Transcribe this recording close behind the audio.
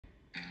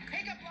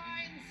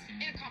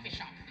coffee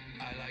shop.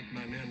 I like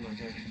my men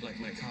like I like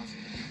my coffee.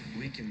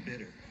 Weak and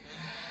bitter.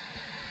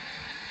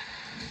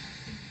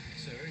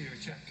 Sir, your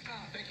check.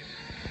 Ah, thank you.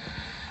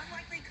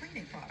 Unlikely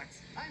cleaning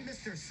products. I'm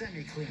Mr.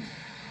 Semi-Clean. Well,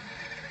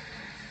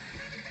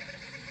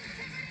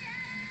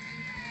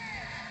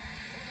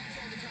 that's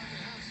all the time we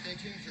have. Stay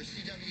tuned for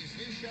CW's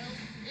new show,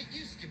 It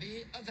Used to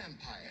Be a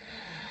Vampire.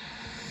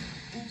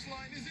 Whose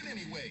line is it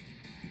anyway?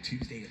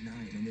 Tuesday at 9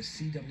 on the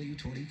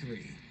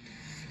CW23.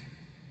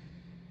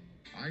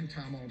 I'm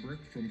Tom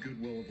Albrecht from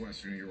Goodwill of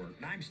Western New York.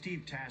 And I'm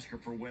Steve Tasker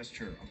for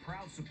Westshire, a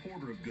proud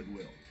supporter of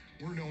Goodwill.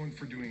 We're known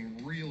for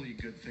doing really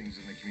good things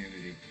in the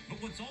community.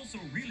 But what's also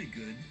really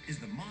good is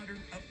the modern,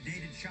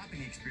 updated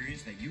shopping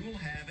experience that you will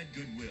have at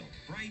Goodwill.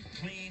 Bright,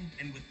 clean,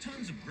 and with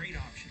tons of great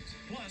options.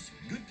 Plus,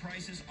 good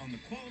prices on the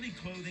quality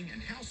clothing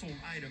and household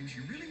items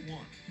you really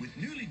want. With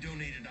newly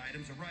donated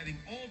items arriving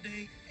all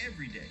day,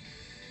 every day.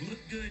 Look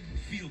good,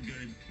 feel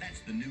good.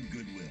 That's the new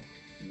Goodwill.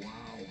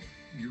 Wow,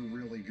 you're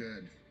really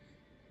good.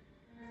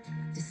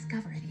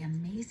 Discover the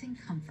amazing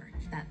comfort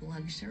that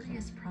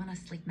luxurious Prana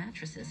Sleep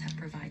mattresses have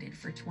provided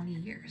for 20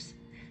 years.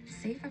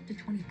 Save up to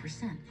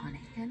 20% on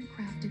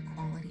handcrafted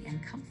quality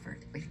and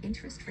comfort with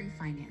interest-free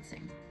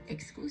financing,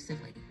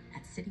 exclusively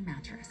at City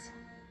Mattress.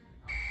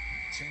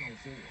 Channel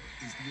 4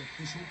 is the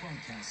official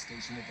broadcast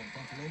station of the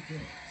Buffalo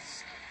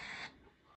Bills.